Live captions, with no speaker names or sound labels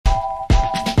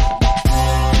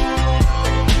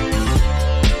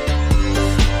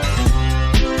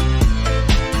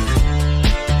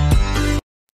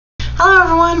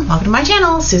to my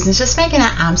channel, Susan's Just Making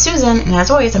It. I'm Susan, and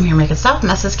as always, I'm here making stuff,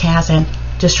 messes, chaos, and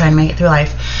just trying to make it through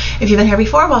life. If you've been here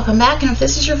before, welcome back, and if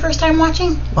this is your first time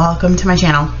watching, welcome to my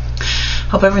channel.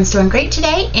 Hope everyone's doing great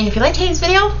today, and if you like today's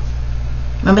video,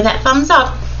 remember that thumbs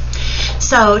up.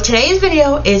 So today's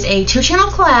video is a 2-channel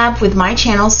collab with my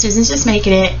channel, Susan's Just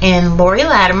Making It, and Laurie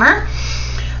Latimer.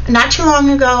 Not too long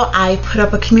ago, I put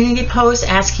up a community post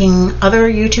asking other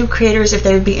YouTube creators if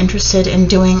they would be interested in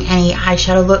doing any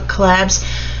eyeshadow look collabs,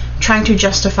 trying to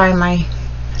justify my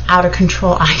out of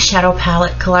control eyeshadow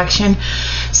palette collection.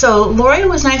 So Laurie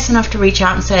was nice enough to reach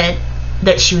out and said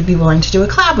that she would be willing to do a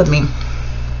collab with me.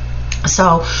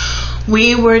 So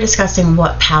we were discussing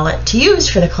what palette to use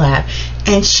for the collab,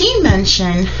 and she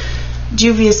mentioned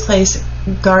Juvia's Place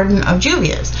Garden of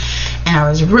Juvia's, and I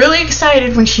was really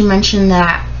excited when she mentioned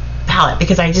that palette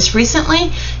because I just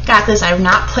recently got this. I've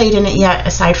not played in it yet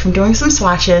aside from doing some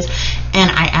swatches, and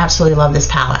I absolutely love this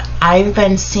palette. I've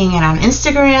been seeing it on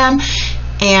Instagram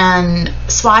and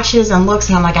swatches and looks,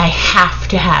 and I'm like, I have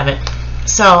to have it.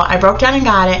 So I broke down and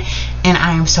got it, and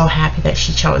I am so happy that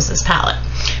she chose this palette.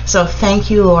 So thank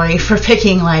you, Laurie, for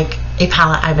picking like a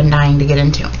palette I've been dying to get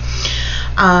into.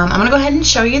 I'm going to go ahead and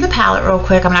show you the palette real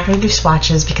quick. I'm not going to do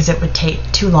swatches because it would take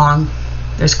too long.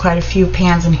 There's quite a few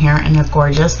pans in here, and they're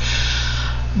gorgeous.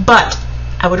 But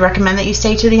I would recommend that you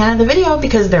stay to the end of the video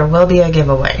because there will be a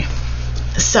giveaway.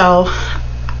 So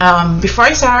before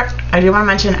I start, I do want to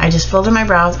mention I just filled in my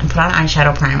brows and put on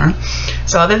eyeshadow primer.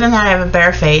 So other than that, I have a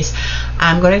bare face.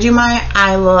 I'm going to do my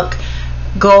eye look,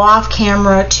 go off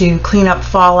camera to clean up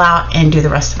fallout, and do the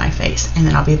rest of my face. And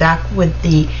then I'll be back with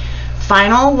the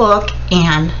final look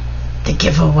and the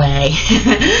giveaway.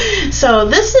 So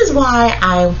this is why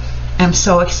I am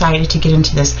so excited to get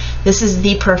into this. This is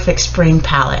the perfect spring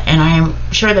palette, and I am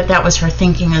sure that that was her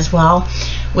thinking as well,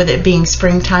 with it being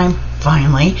springtime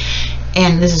finally.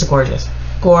 And this is a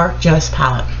gorgeous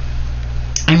palette.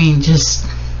 I mean, just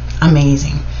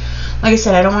amazing. Like I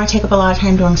said, I don't want to take up a lot of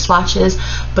time doing swatches,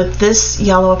 but this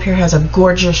yellow up here has a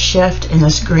gorgeous shift, and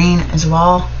this green as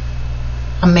well.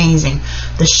 Amazing.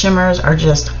 The shimmers are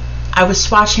just, I was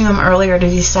swatching them earlier to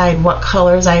decide what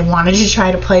colors I wanted to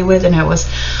try to play with, and it was,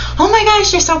 oh my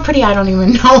gosh, they're so pretty, I don't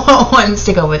even know what ones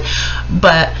to go with.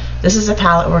 But this is a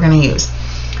palette we're going to use.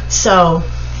 So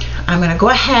I'm going to go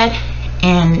ahead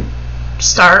and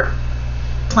start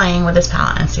playing with this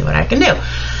palette and see what I can do.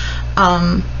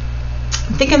 I'm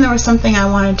thinking there was something I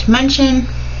wanted to mention.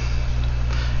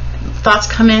 Thoughts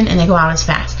come in and they go out as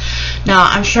fast. Now,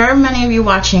 I'm sure many of you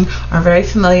watching are very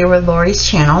familiar with Laurie's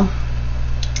channel.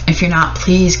 If you're not,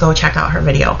 please go check out her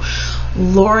video.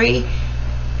 Laurie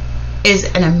is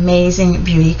an amazing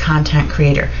beauty content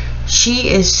creator. She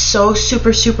is so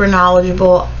super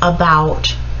knowledgeable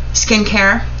about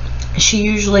skincare. She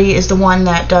usually is the one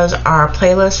that does our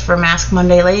playlist for Mask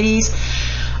Monday Ladies.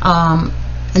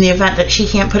 In the event that she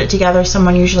can't put it together,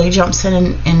 someone usually jumps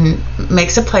in and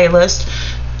makes a playlist.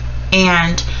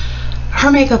 And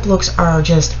her makeup looks are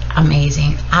just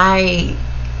amazing. I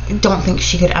don't think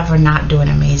she could ever not do an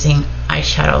amazing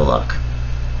eyeshadow look.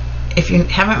 If you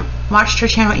haven't watched her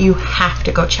channel, you have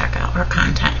to go check out her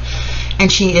content.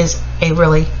 And she is a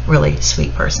really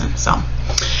sweet person. So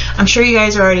I'm sure you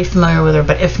guys are already familiar with her,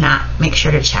 but if not, make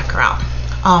sure to check her out.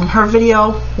 Her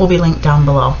video will be linked down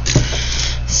below.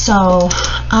 So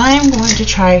I'm going to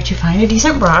try to find a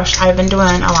decent brush. I've been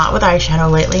doing a lot with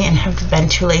eyeshadow lately and have been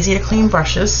too lazy to clean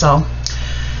brushes, so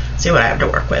see what I have to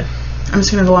work with. I'm just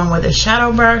going to go on with a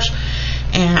shadow brush,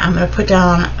 and I'm going to put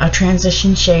down a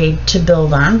transition shade to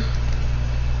build on.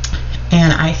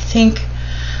 And I think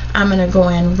I'm going to go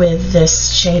in with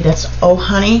this shade that's Oh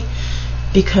Honey,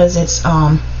 because it's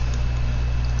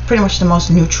pretty much the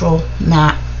most neutral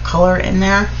matte color in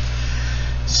there.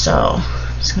 So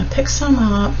I'm just going to pick some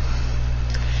up.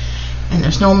 And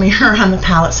there's no mirror on the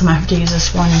palette, so I'm going to have to use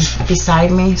this one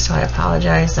beside me, so I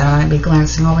apologize that I'm going to be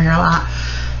glancing over here a lot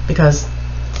because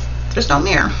there's no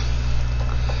mirror.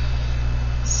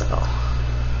 So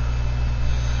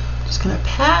just going to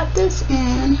pat this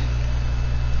in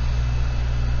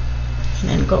and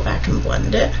then go back and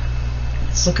blend it.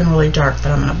 It's looking really dark, but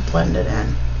I'm going to blend it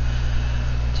in.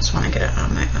 Just want to get it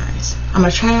on my eyes. I'm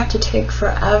going to try not to take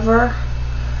forever.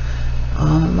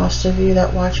 Most of you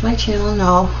that watch my channel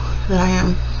know that I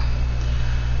am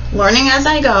learning as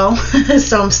I go,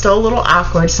 so I'm still a little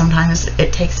awkward. Sometimes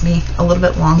it takes me a little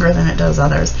bit longer than it does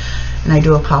others, and I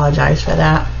do apologize for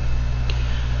that.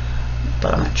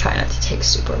 But I'm going to try not to take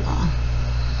super long,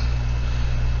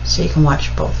 so you can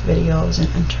watch both videos and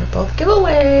enter both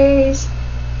giveaways.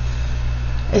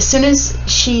 As soon as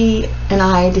she and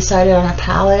I decided on a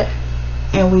palette,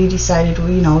 and we decided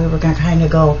we were going to kind of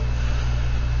go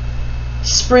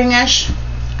springish.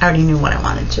 I already knew what I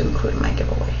wanted to include in my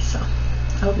giveaway, so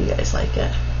I hope you guys like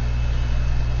it.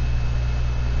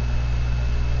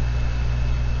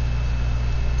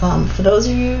 For those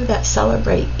of you that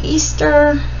celebrate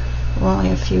Easter, we're only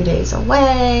a few days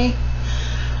away.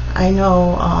 I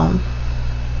know,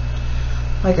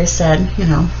 like I said, you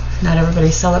know, not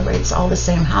everybody celebrates all the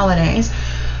same holidays,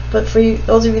 but for you,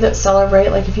 those of you that celebrate,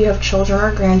 like if you have children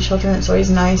or grandchildren, it's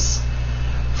always nice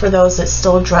for those that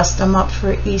still dress them up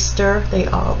for Easter.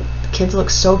 The kids look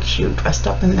so cute dressed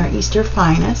up in their Easter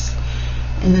finest.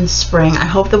 And in spring, I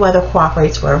hope the weather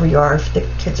cooperates wherever you are if the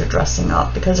kids are dressing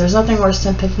up, because there's nothing worse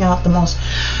than picking out the most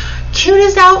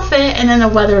cutest outfit and then the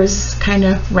weather is kind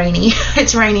of rainy.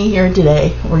 It's rainy here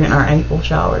today. We're getting our April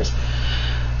showers.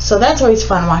 So that's always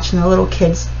fun, watching the little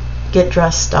kids get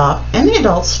dressed up, and the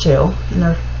adults too, in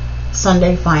their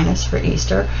Sunday finest for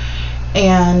Easter.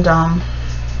 And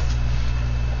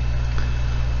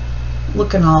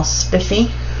looking all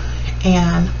spiffy.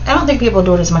 And I don't think people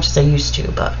do it as much as they used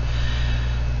to, but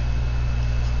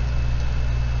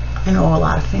I know a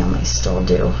lot of families still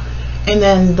do. And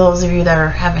then those of you that are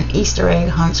having Easter egg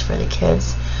hunts for the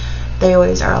kids, they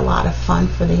always are a lot of fun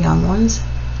for the young ones.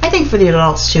 I think for the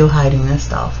adults too, hiding this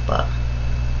stuff, but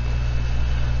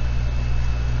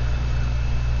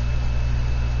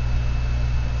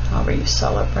however you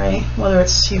celebrate, whether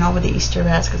it's, you know, with the Easter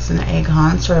baskets and the egg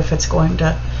hunts, or if it's going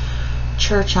to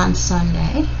church on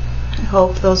Sunday. I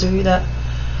hope those of you that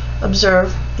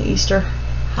observe the Easter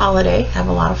holiday have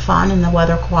a lot of fun and the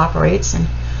weather cooperates and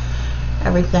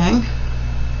everything.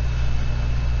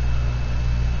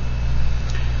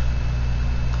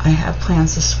 I have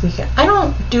plans this weekend. I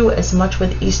don't do as much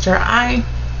with Easter. I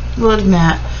will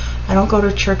admit I don't go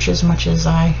to church as much as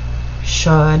I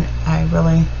should. I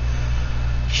really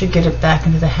should get it back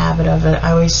into the habit of it.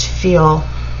 I always feel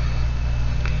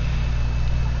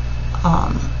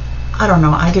I don't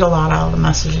know, I get a lot out of the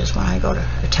messages when I go to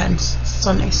attend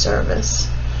Sunday service.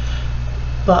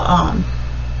 But I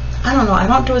don't know, I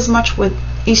don't do as much with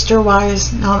Easter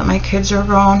wise now that my kids are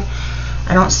grown.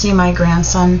 I don't see my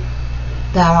grandson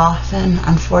that often,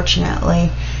 unfortunately,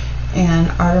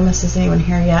 and Artemis isn't even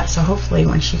here yet, so hopefully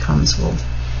when she comes we'll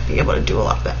be able to do a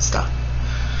lot of that stuff.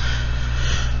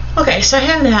 Okay, so I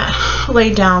have that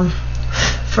laid down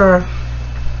for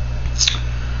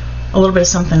a little bit of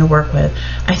something to work with.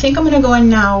 I think I'm going to go in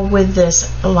now with this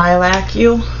lilac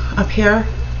hue up here,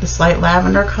 this light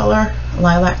lavender color,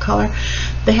 lilac color.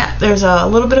 There's a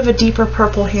little bit of a deeper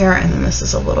purple here, and then this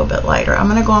is a little bit lighter. I'm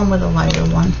going to go in with a lighter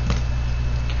one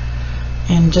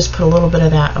and just put a little bit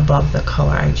of that above the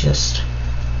color I just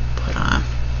put on.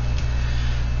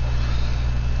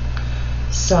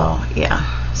 So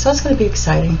yeah, so it's going to be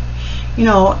exciting. You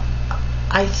know,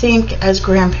 I think as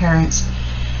grandparents,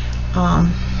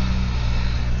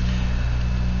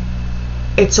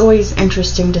 it's always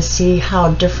interesting to see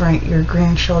how different your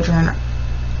grandchildren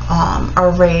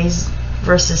are raised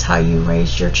versus how you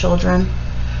raised your children.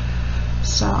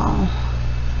 So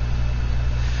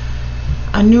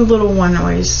a new little one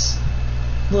always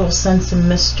a little sense of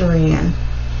mystery and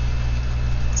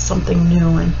something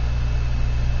new, and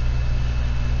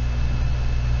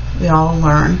we all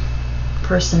learn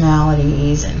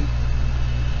personalities and,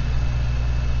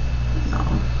 you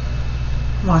know,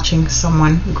 watching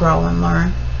someone grow and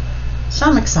learn. So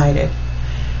I'm excited.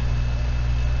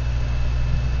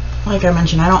 Like I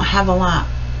mentioned, I don't have a lot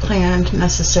planned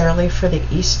necessarily for the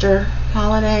Easter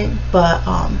holiday, but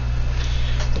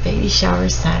the baby shower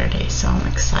is Saturday, so I'm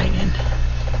excited.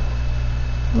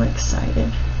 I'm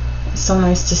excited. It's so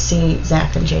nice to see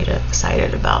Zach and Jada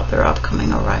excited about their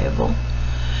upcoming arrival.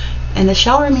 And the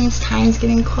shower means time's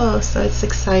getting close, so it's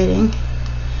exciting.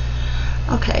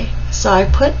 Okay, so I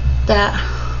put that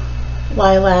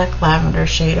lilac lavender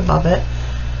shade above it.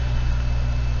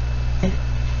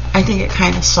 I think it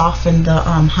kind of softened the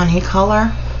honey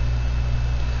color.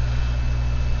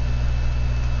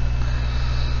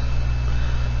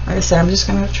 Like I said, I'm just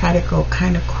going to try to go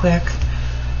kind of quick,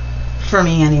 for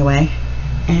me anyway,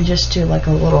 and just do like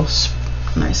a little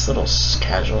nice little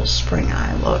casual spring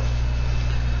eye look.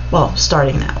 Well,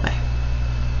 starting that way.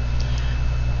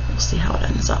 We'll see how it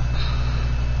ends up.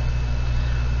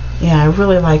 Yeah, I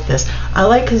really like this. I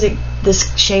like because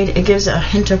this shade, it gives a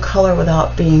hint of color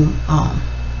without being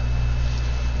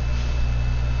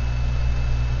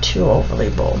too overly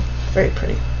bold. Very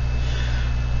pretty.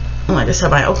 And like I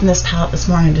said, I opened this palette this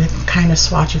morning to kind of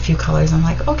swatch a few colors. I'm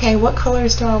like, okay, what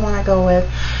colors do I want to go with?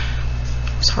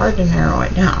 It's hard to narrow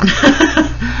it down.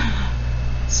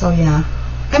 So yeah.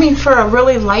 I mean, for a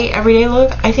really light everyday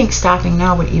look, I think stopping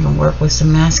now would even work with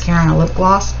some mascara and a lip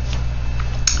gloss.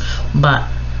 But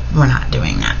we're not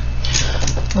doing that.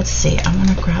 let's see, I'm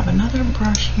going to grab another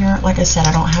brush here. Like I said,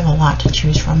 I don't have a lot to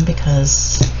choose from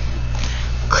because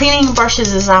cleaning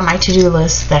brushes is on my to-do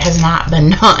list that has not been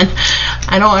done.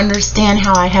 I don't understand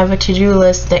how I have a to-do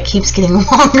list that keeps getting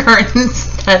longer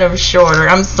instead of shorter.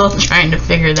 I'm still trying to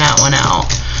figure that one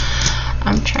out.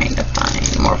 I'm trying to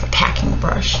find more of a packing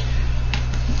brush.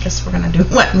 I guess we're going to do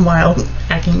Wet n Wild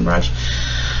packing brush.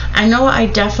 I know I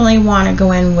definitely want to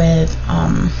go in with,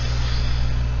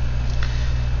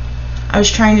 I was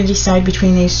trying to decide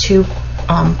between these two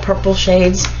purple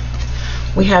shades.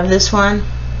 We have this one,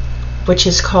 which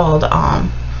is called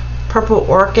Purple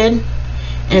Orchid,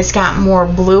 and it's got more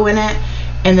blue in it.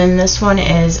 And then this one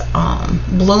is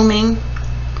Blooming,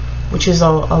 which is a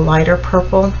lighter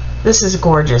purple. This is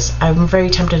gorgeous. I'm very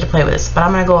tempted to play with this, but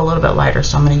I'm going to go a little bit lighter,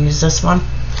 so I'm going to use this one.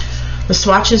 The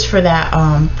swatches for that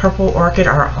Purple Orchid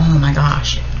are, oh my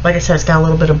gosh. Like I said, it's got a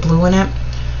little bit of blue in it.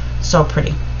 So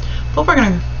pretty. But we're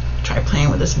going to try playing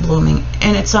with this Blooming.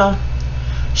 And it's a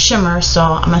shimmer, so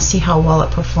I'm going to see how well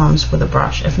it performs with a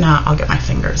brush. If not, I'll get my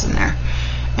fingers in there.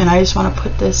 And I just want to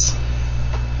put this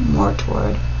more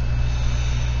toward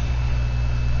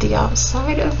the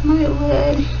outside of my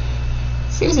lid.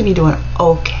 Seems to be doing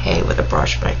okay with a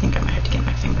brush, but I think I might have to get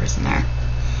my fingers in there.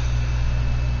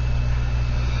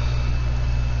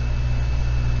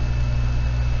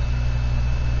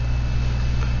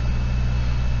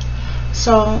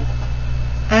 So,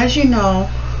 as you know,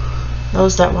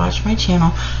 those that watch my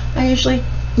channel, I usually,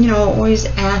 always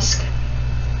ask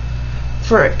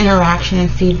for interaction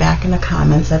and feedback in the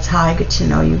comments. That's how I get to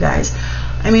know you guys.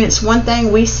 I mean, it's one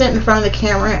thing, we sit in front of the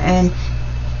camera, and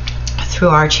through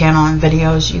our channel and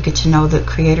videos, you get to know the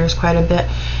creators quite a bit.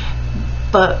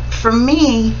 But for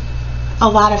me, a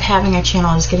lot of having a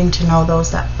channel is getting to know those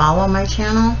that follow my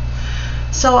channel.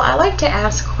 So I like to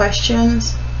ask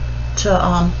questions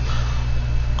to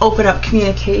open up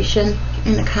communication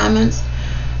in the comments,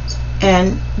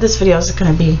 and this video is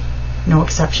going to be no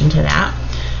exception to that.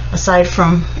 Aside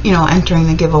from entering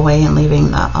the giveaway and leaving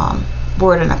the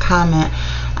word in a comment,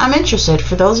 I'm interested,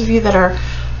 for those of you that are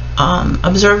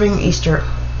observing Easter,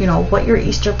 what your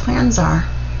Easter plans are.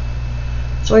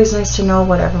 It's always nice to know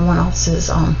what everyone else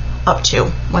is up to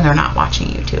when they're not watching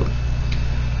YouTube.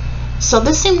 So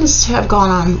this seems to have gone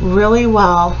on really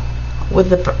well with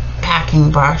the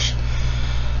packing brush.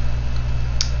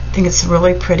 I think it's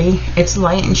really pretty. It's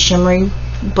light and shimmery,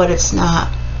 but it's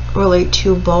not really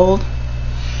too bold.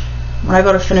 When I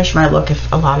go to finish my look,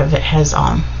 if a lot of it has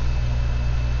kind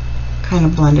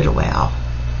of blended away, I'll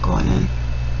go in and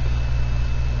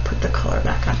put the color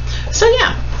back on. So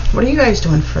yeah, what are you guys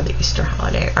doing for the Easter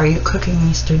holiday? Are you cooking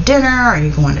Easter dinner? Are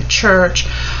you going to church?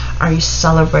 Are you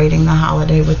celebrating the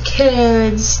holiday with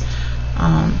kids?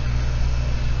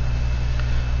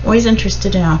 Always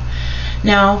interested to know.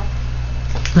 Now,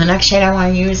 the next shade I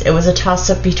want to use, it was a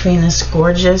toss-up between this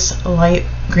gorgeous light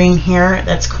green here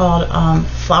that's called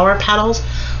Flower Petals,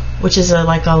 which is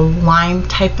like a lime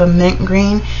type of mint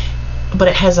green, but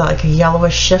it has like a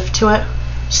yellowish shift to it.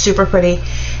 Super pretty.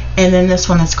 And then this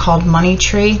one is called Money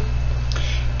Tree,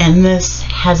 and this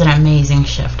has an amazing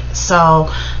shift.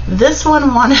 So this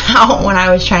one won out when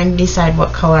I was trying to decide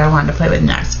what color I wanted to play with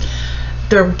next.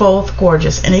 They're both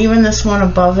gorgeous, and even this one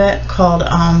above it called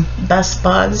Best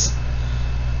Buds.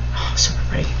 Oh, super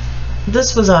pretty.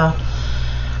 This was I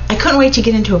couldn't wait to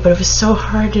get into it, but it was so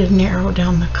hard to narrow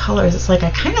down the colors. It's like I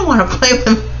kind of want to play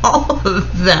with all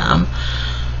of them.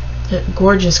 The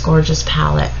gorgeous, gorgeous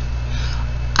palette.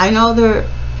 I know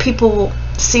people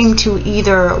seem to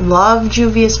either love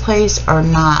Juvia's Place or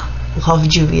not love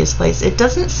Juvia's Place. It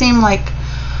doesn't seem like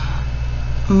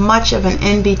much of an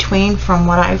in-between from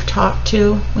what I've talked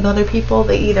to with other people.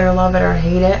 They either love it or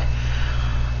hate it.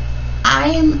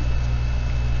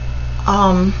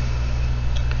 I'm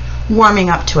warming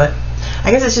up to it.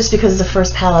 I guess it's just because the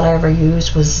first palette I ever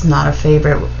used was not a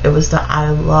favorite. It was the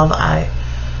I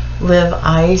Live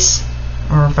Ice,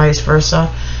 or vice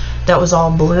versa. That was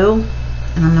all blue,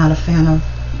 and I'm not a fan of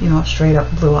straight up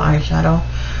blue eyeshadow.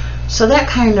 So that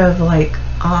kind of like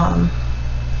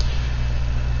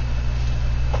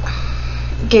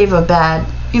gave a bad,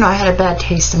 I had a bad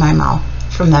taste in my mouth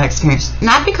from that experience.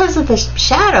 Not because of the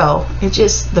shadow, it's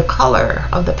just the color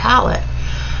of the palette.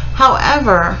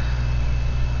 However,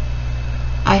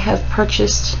 I have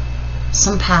purchased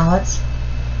some palettes,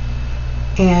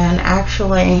 and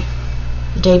actually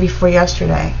the day before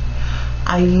yesterday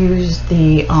I used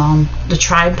the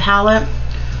Tribe palette,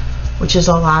 which is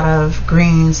a lot of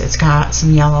greens. It's got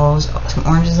some yellows, some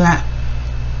oranges in it.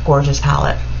 Gorgeous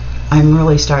palette. I'm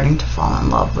really starting to fall in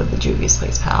love with the Juvia's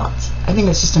Place palettes. I think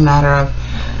it's just a matter of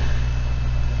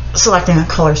selecting a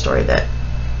color story that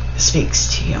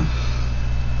speaks to you.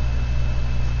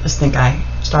 just think I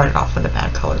started off with a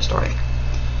bad color story.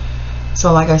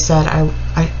 So like I said,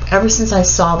 I ever since I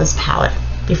saw this palette,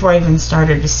 before I even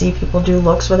started to see people do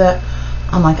looks with it,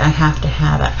 I'm like, I have to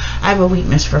have it. I have a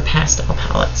weakness for pastel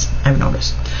palettes, I've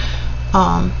noticed.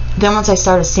 Then once I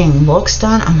started seeing looks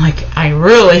done, I'm like, I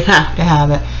really have to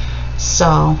have it.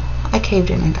 So I caved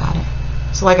in and got it.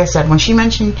 So like I said, when she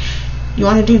mentioned, you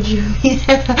want to do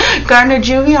Juvia, Gardener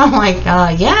Juvia, I'm like,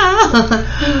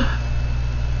 yeah.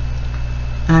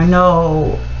 And I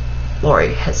know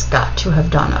Laurie has got to have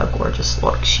done a gorgeous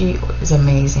look. She is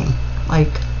amazing.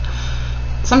 Like,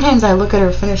 sometimes I look at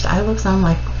her finished eye looks and I'm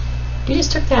like, you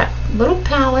just took that little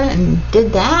palette and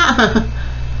did that.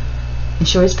 And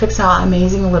she always picks out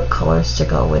amazing lip colors to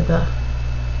go with the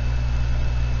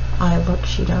eye look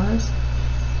she does.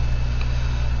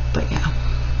 But yeah.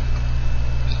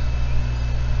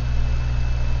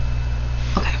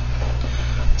 Okay.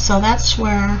 So that's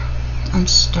where I'm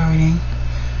starting.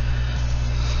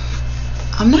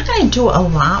 I'm not going to do a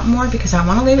lot more because I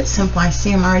want to leave it simple. I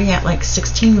see I'm already at like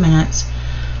 16 minutes.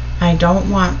 I don't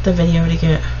want the video to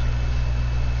get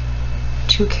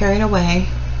too carried away.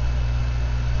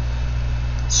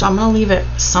 So I'm going to leave it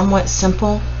somewhat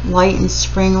simple, light and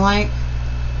spring-like.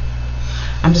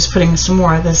 I'm just putting some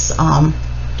more of this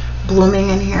blooming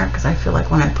in here because I feel like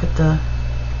when I put the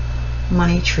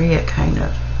money tree, it kind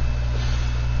of,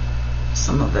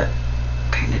 some of it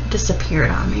kind of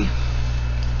disappeared on me.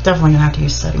 Definitely gonna have to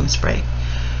use setting spray.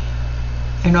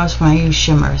 I notice when I use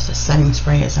shimmers, the setting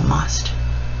spray is a must.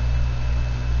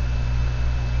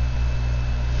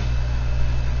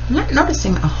 I'm not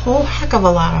noticing a whole heck of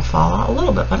a lot of fallout, a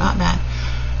little bit, but not bad.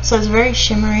 So it's very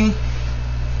shimmery.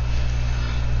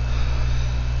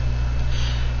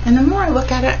 And the more I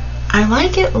look at it, I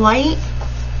like it light,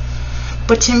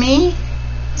 but to me,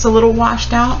 it's a little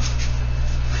washed out.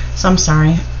 So I'm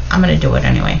sorry. I'm going to do it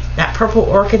anyway. That purple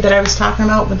orchid that I was talking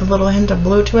about with a little hint of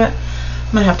blue to it,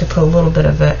 I'm going to have to put a little bit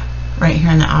of it right here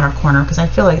in the outer corner because I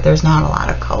feel like there's not a lot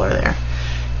of color there.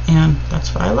 And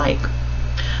that's what I like.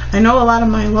 I know a lot of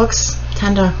my looks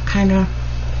tend to kind of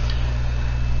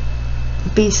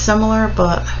be similar,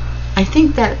 but I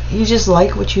think that you just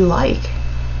like what you like.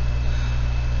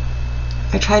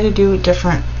 I try to do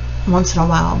different once in a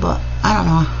while, but I don't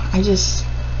know. I just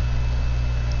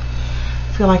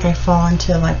feel like I fall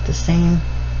into like the same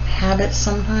habits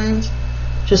sometimes,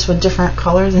 just with different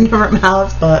colors and different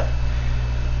mouths, but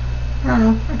I don't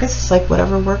know. I guess it's like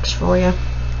whatever works for you.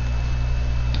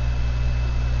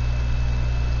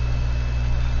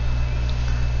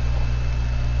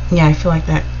 Yeah, I feel like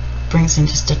that brings in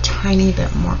just a tiny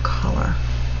bit more color.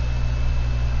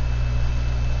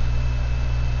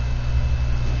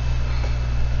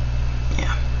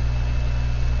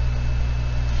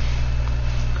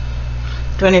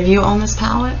 Do any of you own this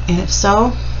palette? And if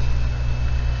so,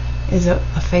 is it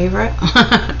a favorite?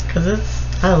 Because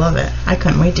I love it. I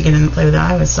couldn't wait to get in and play with it.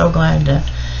 I was so glad to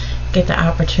get the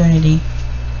opportunity.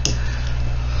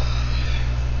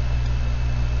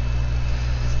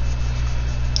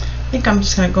 I think I'm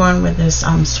just going to go in with this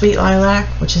Sweet Lilac,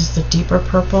 which is the deeper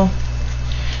purple,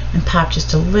 and pop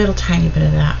just a little tiny bit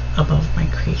of that above my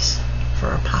crease for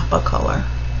a pop of color.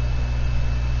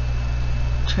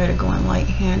 Try to go in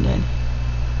light-handed.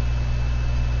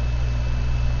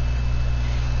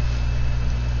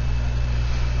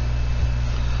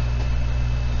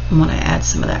 I want to add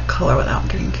some of that color without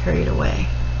getting carried away.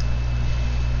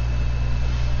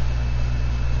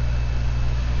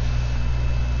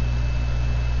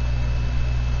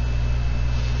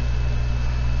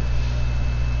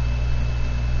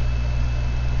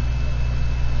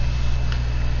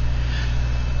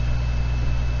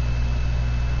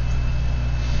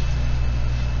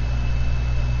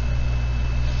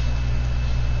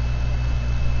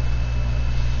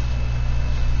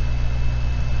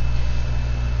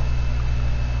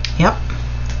 Yep,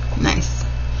 nice.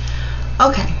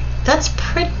 Okay, that's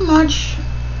pretty much,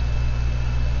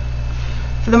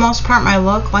 for the most part, my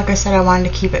look. Like I said, I wanted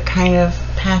to keep it kind of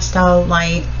pastel,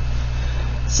 light,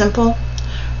 simple.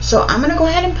 So I'm gonna go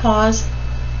ahead and pause.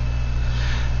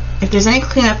 If there's any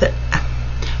cleanup that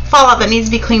fallout that needs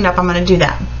to be cleaned up, I'm gonna do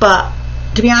that. But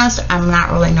to be honest, I'm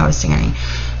not really noticing any.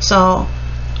 So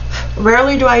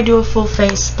rarely do I do a full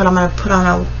face, but I'm gonna put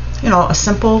on a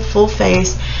simple full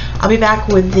face. I'll be back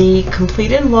with the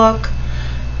completed look,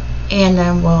 and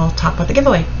then we'll talk about the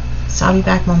giveaway. So I'll be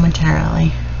back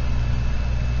momentarily.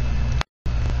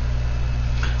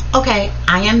 Okay,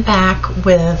 I am back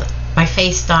with my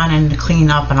face done and the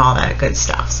cleanup and all that good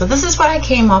stuff. So this is what I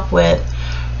came up with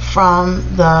from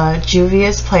the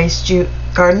Juvia's Place,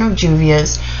 Garden of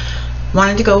Juvia's.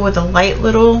 Wanted to go with a light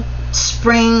little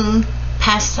spring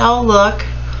pastel look.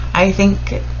 I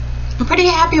think I'm pretty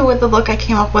happy with the look I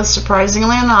came up with,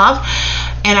 surprisingly enough.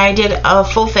 And I did a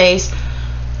full face,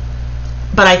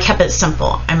 but I kept it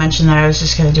simple. I mentioned that I was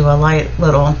just going to do a light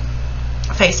little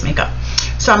face makeup.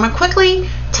 So I'm going to quickly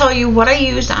tell you what I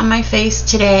used on my face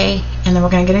today, and then we're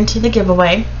going to get into the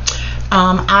giveaway.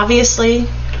 Obviously,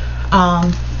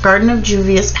 Garden of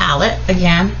Juvia's palette.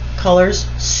 Again, colors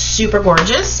super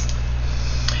gorgeous.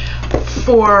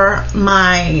 For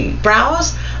my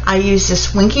brows, I use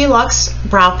this Winky Lux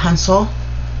brow pencil.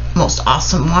 Most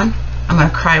awesome one. I'm going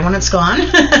to cry when it's gone.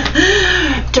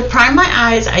 To prime my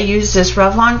eyes, I use this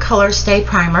Revlon Color Stay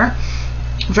Primer.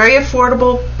 Very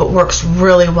affordable, but works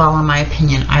really well in my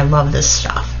opinion. I love this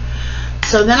stuff.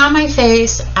 So then on my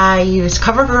face, I use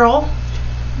CoverGirl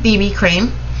BB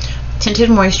Cream, Tinted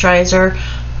Moisturizer.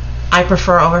 I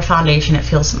prefer over foundation. It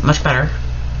feels much better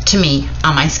to me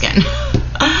on my skin.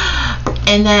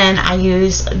 And then I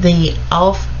use the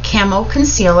e.l.f. Camo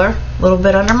Concealer, a little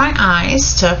bit under my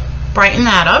eyes to brighten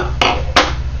that up.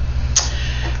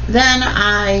 Then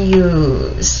I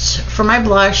used, for my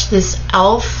blush, this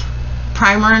e.l.f.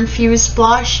 Primer Infused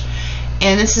Blush.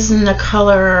 And this is in the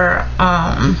color,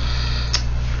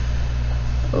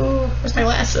 oh, where's my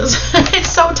glasses? It's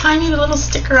so tiny, the little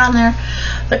sticker on there.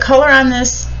 The color on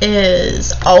this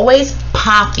is Always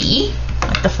Poppy,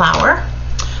 like the flower.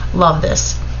 Love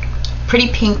this. Pretty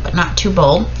pink, but not too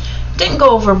bold. Didn't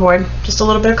go overboard, just a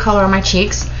little bit of color on my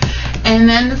cheeks. And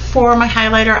then for my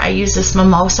highlighter, I use this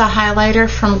Mimosa highlighter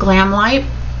from Glam Light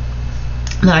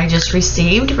that I just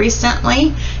received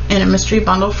recently in a mystery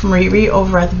bundle from Riri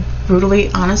over at Brutally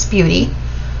Honest Beauty.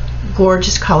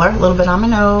 Gorgeous color, a little bit on my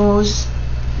nose,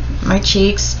 my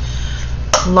cheeks.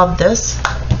 Love this.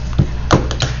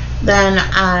 Then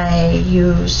I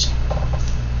used,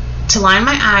 to line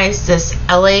my eyes, this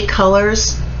LA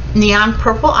Colors Neon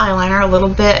Purple eyeliner, a little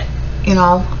bit, you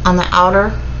know, on the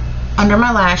outer, under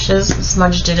my lashes,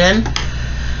 smudged it in.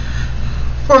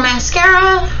 For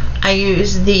mascara, I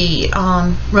use the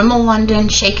Rimmel London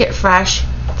Shake It Fresh.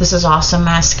 This is awesome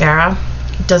mascara.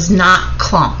 It does not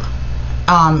clump.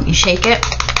 You shake it,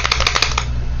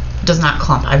 does not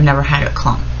clump. I've never had it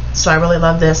clump. So I really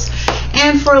love this.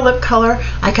 And for lip color,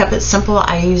 I kept it simple.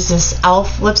 I use this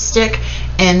e.l.f. lipstick,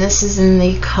 and this is in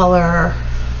the color,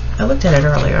 I looked at it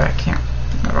earlier, I can't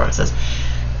remember what it says.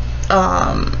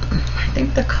 I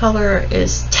think the color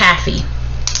is Taffy.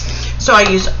 So I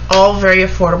use all very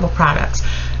affordable products.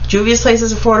 Juvia's Place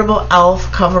is affordable, e.l.f.,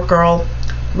 CoverGirl,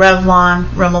 Revlon,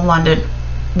 Rimmel London,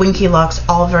 Winky Lux,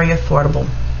 all very affordable.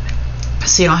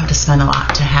 So you don't have to spend a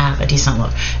lot to have a decent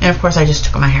look. And of course I just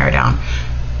took my hair down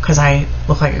because I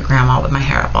look like a grandma with my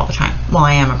hair up all the time. Well,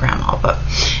 I am a grandma, but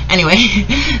anyway.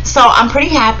 So I'm pretty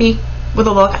happy with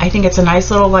the look. I think it's a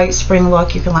nice little light spring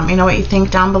look. You can let me know what you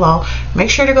think down below. Make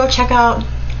sure to go check out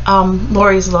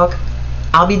Laurie's look.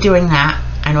 I'll be doing that.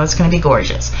 I know it's going to be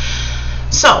gorgeous.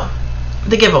 So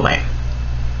the giveaway.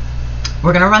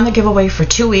 We're going to run the giveaway for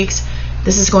 2 weeks.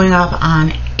 This is going up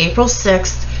on April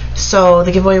 6th. So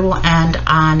the giveaway will end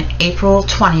on April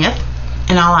 20th.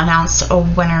 And I'll announce a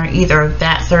winner either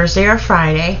that Thursday or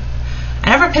Friday. I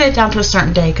never pin it down to a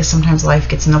certain day because sometimes life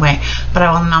gets in the way, but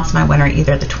I will announce my winner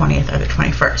either the 20th or the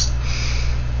 21st.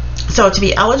 So to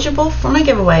be eligible for my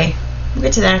giveaway, we'll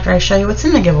get to that after I show you what's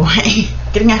in the giveaway.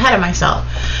 Getting ahead of myself.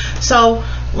 So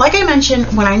like I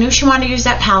mentioned, when I knew she wanted to use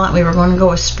that palette, we were going to go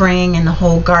with spring and the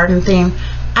whole garden theme,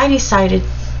 I decided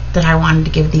that I wanted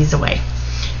to give these away.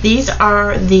 These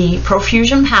are the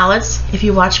Profusion palettes. If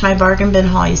you watch my bargain bin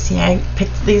haul, you see I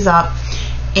picked these up,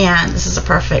 and this is a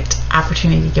perfect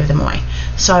opportunity to give them away.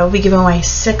 So I will be giving away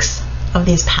 6 of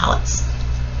these palettes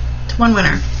to one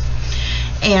winner.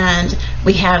 And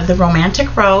we have the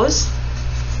Romantic Rose.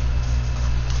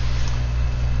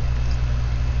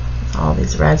 All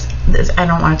these reds. I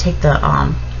don't want to take the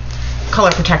color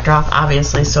protector off,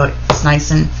 obviously, so it's nice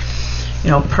and,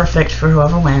 you know, perfect for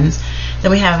whoever wins.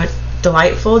 Then we have a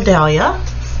Delightful Dahlia,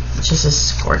 which is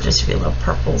just gorgeous. You little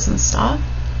purples and stuff,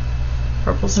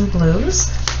 purples and blues.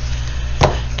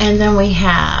 And then we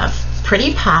have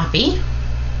Pretty Poppy,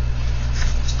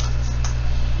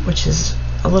 which is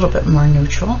a little bit more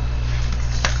neutral.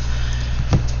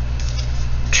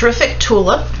 Terrific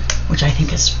Tulip, which I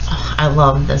think is, oh, I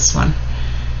love this one.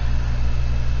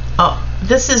 Oh,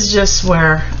 this is just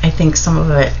where I think some of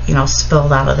it, you know,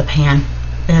 spilled out of the pan.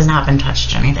 It has not been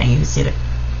touched or anything. You can see the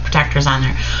protectors on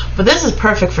there. But this is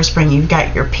perfect for spring. You've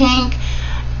got your pink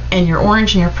and your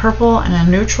orange and your purple and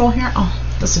a neutral here. Oh,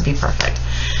 this would be perfect.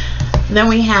 Then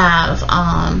we have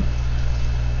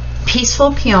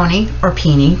Peaceful Peony, or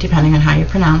Peony, depending on how you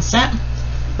pronounce it.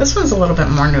 This one's a little bit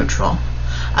more neutral.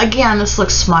 Again, this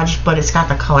looks smudged, but it's got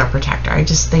the color protector. I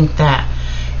just think that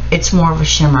it's more of a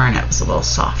shimmer and it was a little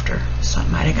softer. So it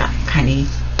might have gotten kind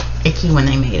of icky when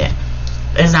they made it.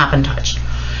 It has not been touched.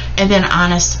 And then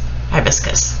Honest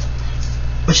Hibiscus,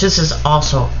 which this is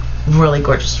also really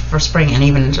gorgeous for spring and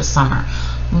even into summer.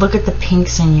 Look at the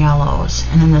pinks and yellows,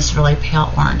 and then this really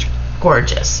pale orange.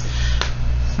 Gorgeous.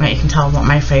 I mean, you can tell what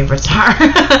my favorites are.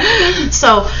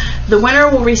 So the winner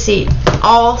will receive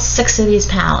all 6 of these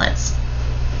palettes.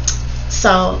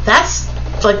 So that's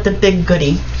like the big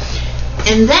goodie.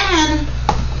 And then,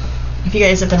 if you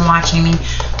guys have been watching me,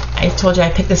 I told you I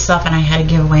picked this up and I had a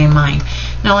giveaway in mind.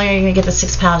 Not only are you going to get the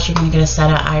 6 palettes, you're going to get a set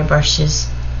of eye brushes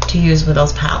to use with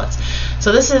those palettes.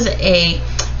 So this is a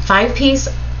 5-piece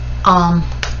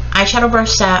eyeshadow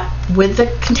brush set with the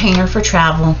container for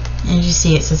travel. And as you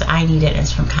see, it says I need it, and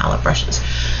it's from Collab brushes.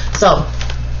 So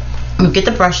you'll get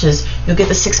the brushes, you'll get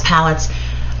the 6 palettes,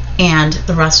 and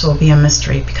the rest will be a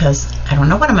mystery because I don't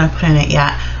know what I'm going to put in it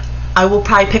yet. I will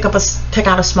probably pick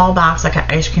out a small box, like an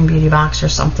ice cream beauty box or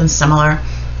something similar.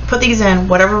 Put these in,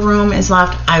 whatever room is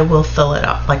left, I will fill it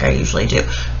up like I usually do.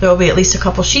 There will be at least a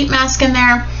couple sheet masks in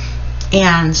there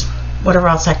and whatever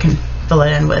else I can fill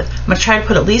it in with. I'm going to try to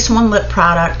put at least 1 lip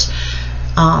product,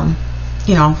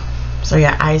 you know, so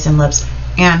yeah, eyes and lips,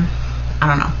 and I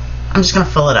don't know. I'm just going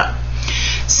to fill it up.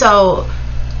 So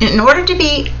in order to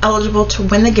be eligible to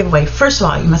win the giveaway, first of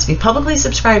all, you must be publicly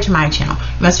subscribed to my channel.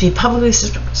 You must be publicly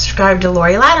subscribed to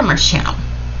Laurie Latimer's channel.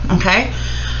 Okay?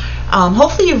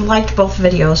 Hopefully you've liked both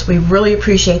videos. We really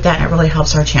appreciate that, and it really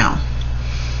helps our channel.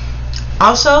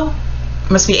 Also,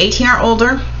 must be 18 or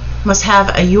older, must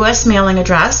have a U.S. mailing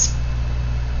address.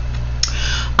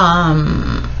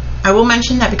 I will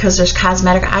mention that because there's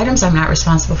cosmetic items, I'm not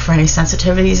responsible for any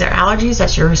sensitivities or allergies.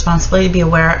 That's your responsibility to be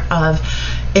aware of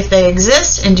if they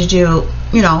exist and to do,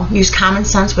 you know, use common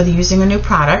sense with using a new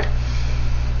product.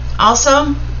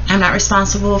 Also, I'm not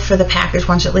responsible for the package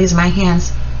once it leaves my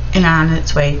hands and on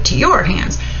its way to your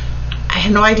hands. I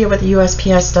have no idea what the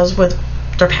USPS does with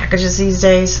their packages these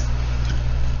days.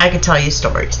 I could tell you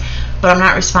stories, but I'm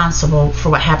not responsible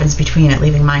for what happens between it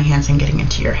leaving my hands and getting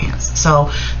into your hands. So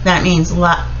that means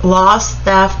loss,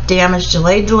 theft, damage,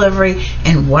 delayed delivery,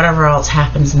 and whatever else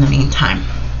happens in the meantime.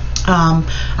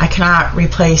 I cannot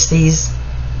replace these,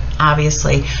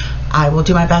 obviously. I will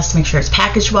do my best to make sure it's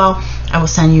packaged well. I will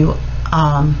send you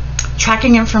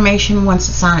tracking information once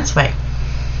it's on its way.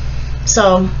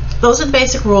 So those are the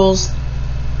basic rules.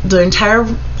 The entire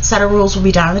set of rules will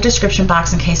be down in the description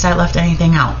box in case I left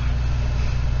anything out.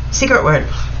 Secret word.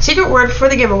 Secret word for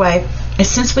the giveaway is,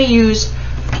 since we use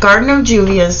Garden of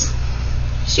Juvia's,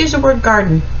 just use the word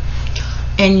garden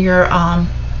in your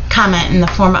comment in the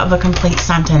form of a complete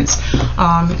sentence.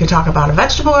 You can talk about a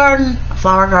vegetable garden, a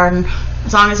flower garden,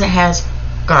 as long as it has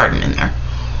garden in there.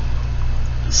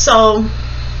 So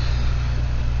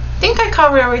I think I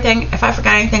covered everything. If I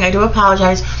forgot anything, I do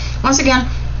apologize. Once again,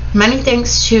 many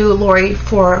thanks to Laurie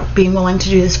for being willing to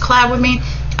do this collab with me.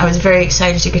 I was very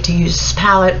excited to get to use this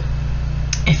palette.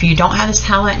 If you don't have this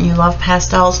palette and you love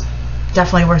pastels,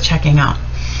 definitely worth checking out.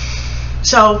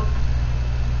 So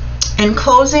in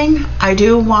closing, I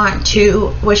do want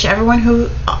to wish everyone who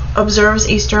observes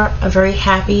Easter a very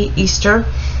happy Easter.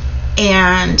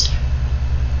 And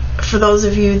for those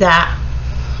of you that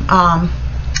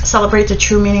celebrate the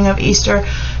true meaning of Easter,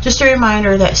 just a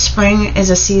reminder that spring is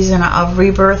a season of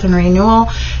rebirth and renewal.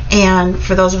 And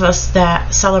for those of us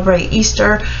that celebrate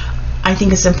Easter, I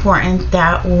think it's important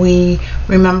that we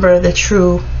remember the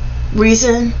true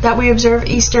reason that we observe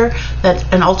Easter,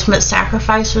 that an ultimate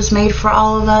sacrifice was made for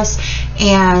all of us,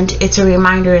 and it's a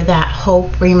reminder that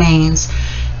hope remains,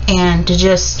 and to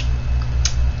just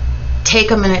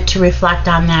take a minute to reflect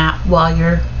on that while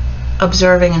you're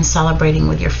observing and celebrating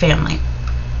with your family.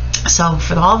 So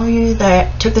for all of you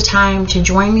that took the time to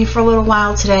join me for a little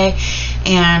while today,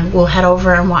 and we'll head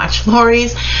over and watch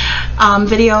Laurie's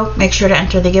video, make sure to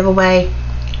enter the giveaway.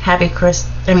 Happy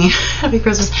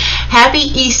Christmas, Happy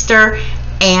Easter,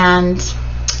 and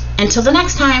until the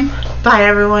next time, bye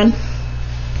everyone.